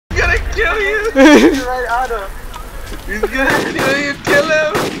He's right on him. He's good. You kill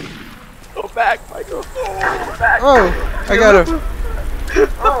him. Go back, Michael. Go back. Oh, I got him.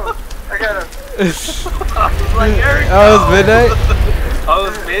 Oh, I got him. Like Eric. That was midnight. Oh, it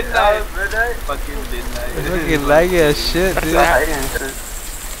was midnight. Midnight? Fucking midnight. Fucking laggy as shit, dude. Hiding shit.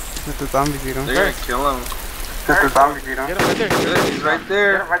 Let the zombies eat him. They're gonna kill him. Just the zombies, you know? Get him right there. He's right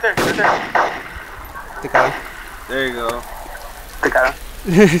there. Get him right there, right there. They got him. There you go. They got him.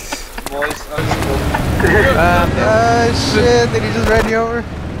 Voice unspoken. Shit, did he just run you over?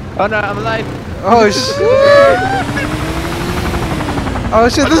 Oh no, I'm alive. Oh shit! Oh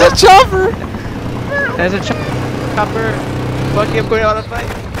shit, there's a chopper! There's a chopper. Fucking I'm going on a fight.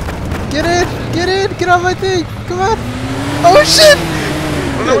 Get in! Get in! Get on my thing! Come on! Oh shit!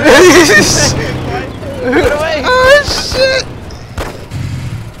 Get away! Oh shit!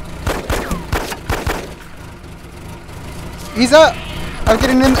 He's up! I'm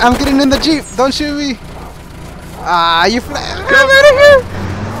getting in the Jeep! Don't shoot me! Ah, you fly! I'm out of here!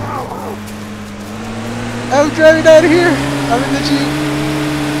 I'm driving out of here! I'm in the Jeep!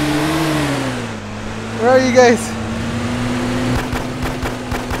 Where are you guys?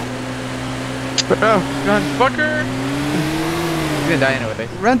 Oh, gun fucker! He's gonna die anyway.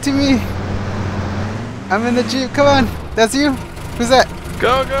 Run to me! I'm in the Jeep, come on! That's you? Who's that?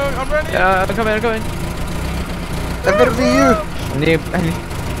 Go, go, I'm ready. Yeah, I'm coming. That better be you! I need.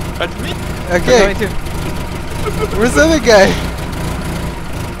 That's me. Okay, I'm coming too. where's the other guy?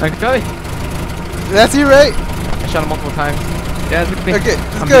 I'm coming. That's you, right? I shot him multiple times. Yeah, it's me. Okay,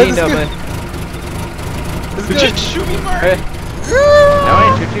 I'm let's bleeding go, though, let's man. go. Let's go. Just shoot me, Mark. Hey, no,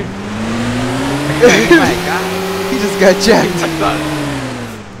 I didn't shoot you. Oh my god. He just got jacked. I thought.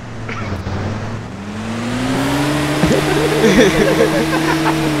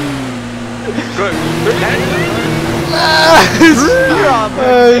 Good.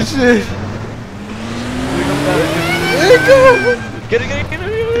 Oh shit. Hey, come on. Get it.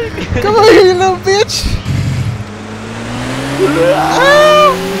 Come on here, you little bitch.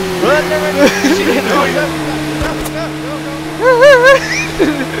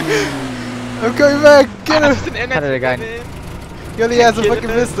 I'm coming back. Get him. How did I guy? He only has a fucking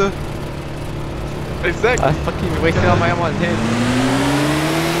pistol. Exactly. I fucking wasted all my ammo on him.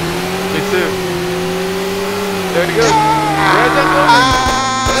 Me too. There we go.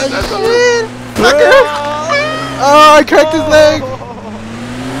 Shit. Fucker. Oh, I cracked his leg.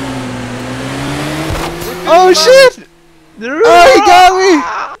 Oh shit. Oh, he got me.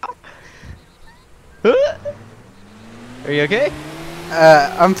 Are you okay?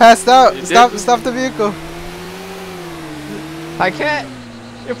 I'm passed out. Stop the vehicle. I can't.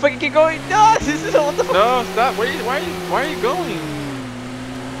 You fucking keep going. No, this is what the fuck. No, stop. Why are you going?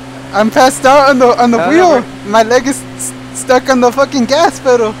 I'm passed out on the wheel. no, My leg is stuck on the fucking gas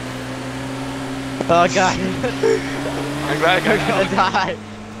pedal. Oh god. I'm glad I got I'm gonna die.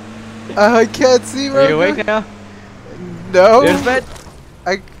 I can't see Are right you awake now? No. You're in bed?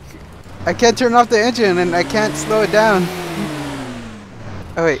 I can't turn off the engine and I can't slow it down.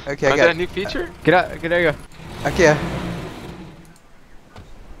 Oh wait, okay, I Is got that a it. new feature? Get out. There you go. Okay.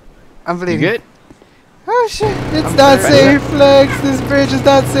 I'm You bleeding. good? Oh shit, it's I'm not sorry. safe, Flex. This bridge is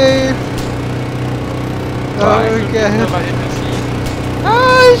not safe. I Oh don't know god. about NPC.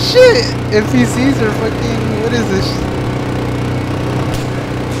 Oh shit! NPCs are fucking. What is this?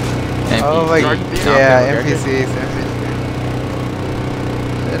 Oh my god. Yeah, NPCs.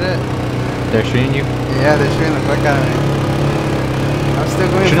 Shut up. They're shooting you. Yeah, they're shooting the fuck out of me. I'm still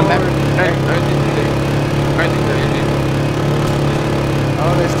going Shoot 'em back. forward. I think they're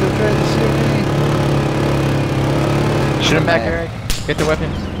Oh, they're still trying to shoot me. Shoot him back, Eric. Get the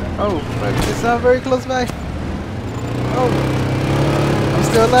weapons. Oh, fuck. It's not very close by. Oh. I'm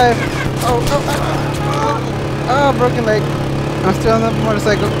still alive. Oh, broken leg. I'm still on the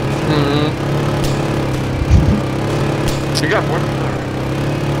motorcycle. You got more?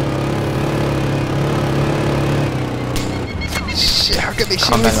 Shit, how could they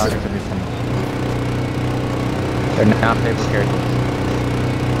shoot me? Combat loggers are funny. They're not playable characters.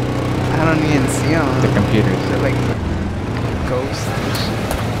 I don't even see them. They're computers. They're like ghosts and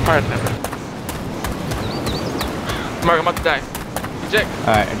shit. Alright, never. Mark, I'm about to die. Eject.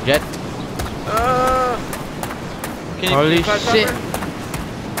 Alright, jet. Can you Holy fly shit. chopper?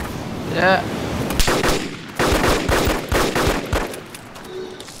 Yeah.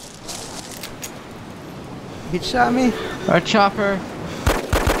 He shot me. Our chopper.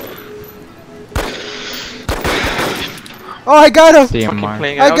 Oh, I got him. Fucking DMR.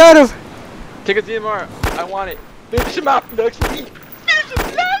 playing it I out. got him. Take a DMR. I want it. Finish him out, production. Finish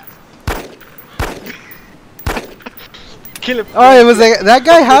him out. Kill him. Oh, it was that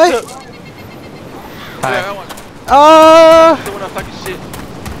guy high? Yeah, I want. Oh, Doing a fucking shit.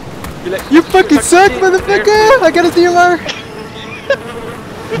 You, like, you fucking suck, shit. motherfucker! I got a DMR.